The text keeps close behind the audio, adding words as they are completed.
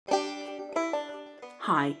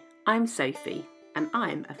Hi, I'm Sophie, and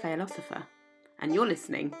I'm a Failosopher, and you're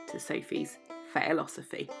listening to Sophie's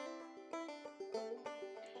Failosophy.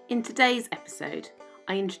 In today's episode,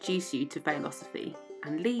 I introduce you to Failosophy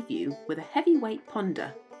and leave you with a heavyweight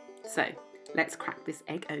ponder. So, let's crack this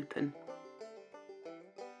egg open.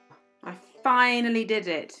 I finally did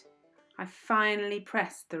it. I finally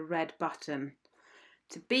pressed the red button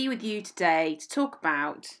to be with you today to talk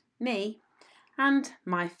about me and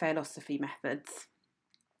my Failosophy methods.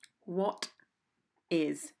 What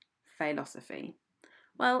is Failosophy?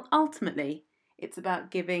 Well, ultimately, it's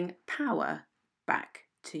about giving power back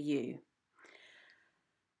to you.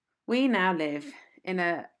 We now live in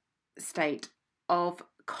a state of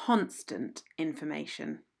constant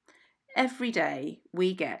information. Every day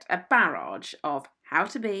we get a barrage of how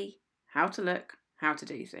to be, how to look, how to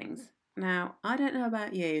do things. Now, I don't know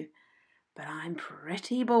about you, but I'm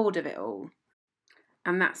pretty bored of it all.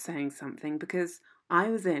 And that's saying something because I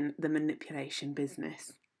was in the manipulation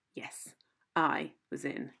business. Yes, I was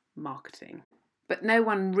in marketing. But no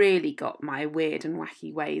one really got my weird and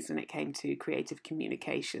wacky ways when it came to creative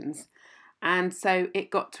communications. And so it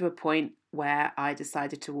got to a point where I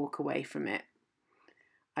decided to walk away from it.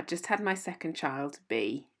 I'd just had my second child,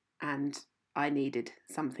 B, and I needed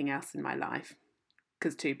something else in my life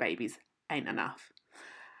because 2 babies ain't enough.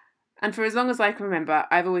 And for as long as I can remember,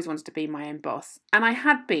 I've always wanted to be my own boss. And I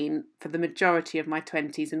had been for the majority of my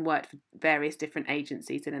 20s and worked for various different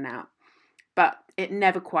agencies in and out. But it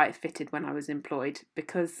never quite fitted when I was employed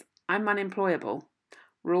because I'm unemployable.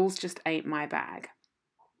 Rules just ain't my bag.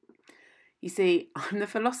 You see, I'm the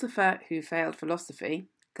philosopher who failed philosophy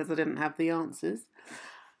because I didn't have the answers,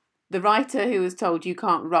 the writer who was told you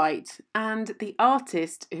can't write, and the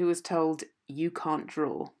artist who was told you can't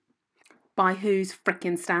draw. By whose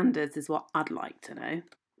frickin' standards is what I'd like to know.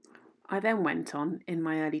 I then went on in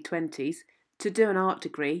my early 20s to do an art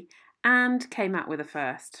degree and came out with a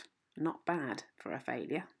first. Not bad for a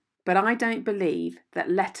failure. But I don't believe that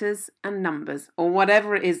letters and numbers, or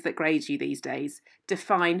whatever it is that grades you these days,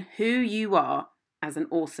 define who you are as an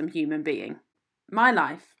awesome human being. My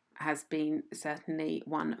life has been certainly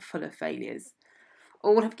one full of failures.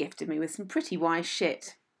 All have gifted me with some pretty wise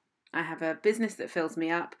shit. I have a business that fills me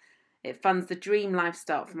up. It funds the dream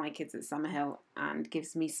lifestyle for my kids at Summerhill and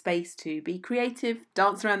gives me space to be creative,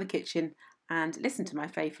 dance around the kitchen, and listen to my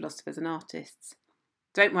fave philosophers and artists.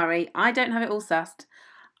 Don't worry, I don't have it all sussed.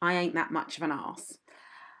 I ain't that much of an arse.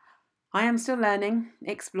 I am still learning,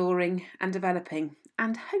 exploring, and developing,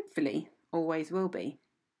 and hopefully always will be.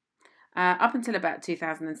 Up until about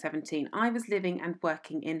 2017, I was living and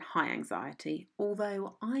working in high anxiety,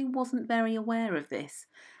 although I wasn't very aware of this.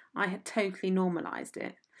 I had totally normalised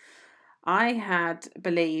it. I had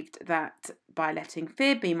believed that by letting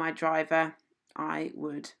fear be my driver, I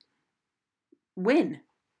would win.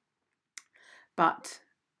 But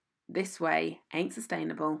this way ain't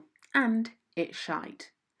sustainable and it's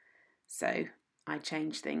shite. So I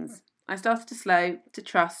changed things. I started to slow, to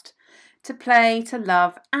trust, to play, to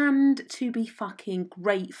love, and to be fucking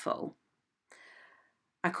grateful.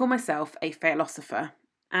 I call myself a Failosopher.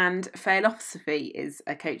 And Failosophy is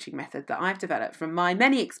a coaching method that I've developed from my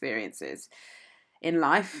many experiences in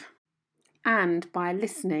life and by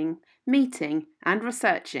listening, meeting, and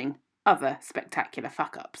researching other spectacular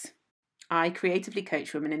fuck-ups. I creatively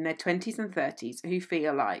coach women in their 20s and 30s who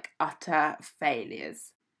feel like utter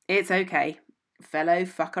failures. It's okay, fellow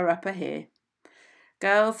fucker-upper here.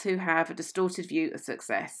 Girls who have a distorted view of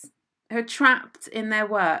success, who are trapped in their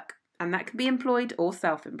work, and that can be employed or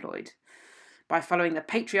self-employed, by following the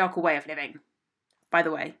patriarchal way of living. By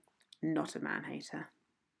the way, not a man-hater.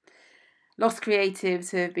 Lost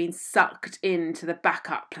creatives who have been sucked into the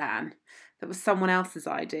backup plan that was someone else's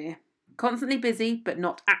idea. Constantly busy, but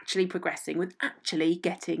not actually progressing with actually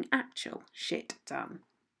getting actual shit done.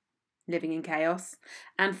 Living in chaos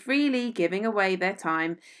and freely giving away their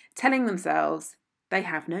time, telling themselves they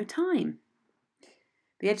have no time.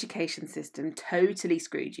 The education system totally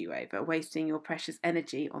screwed you over, wasting your precious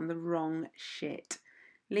energy on the wrong shit,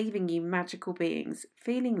 leaving you magical beings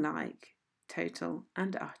feeling like total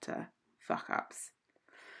and utter fuck-ups.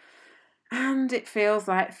 And it feels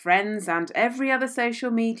like friends and every other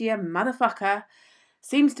social media motherfucker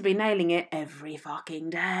seems to be nailing it every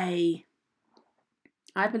fucking day.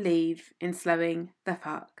 I believe in slowing the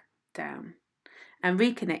fuck down and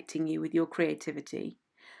reconnecting you with your creativity.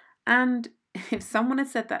 And if someone had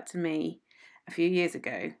said that to me a few years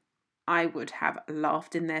ago, I would have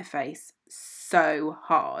laughed in their face so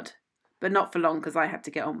hard. But not for long because I had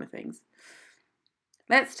to get on with things.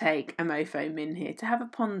 Let's take a mofo min here to have a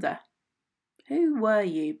ponder. Who were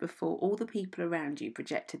you before all the people around you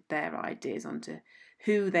projected their ideas onto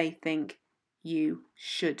who they think you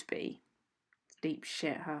should be? Deep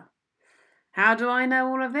shit, huh? How do I know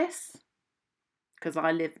all of this? Because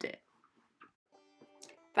I lived it.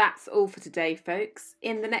 That's all for today, folks.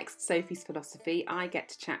 In the next Sophie's Philosophy, I get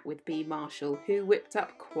to chat with B. Marshall, who whipped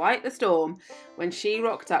up quite the storm when she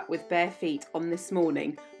rocked up with bare feet on This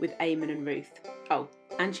Morning with Eamon and Ruth. Oh,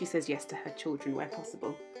 and she says yes to her children where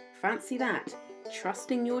possible. Fancy that.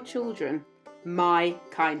 Trusting your children. My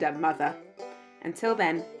kind of mother. Until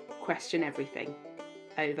then, question everything.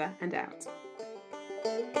 Over and out.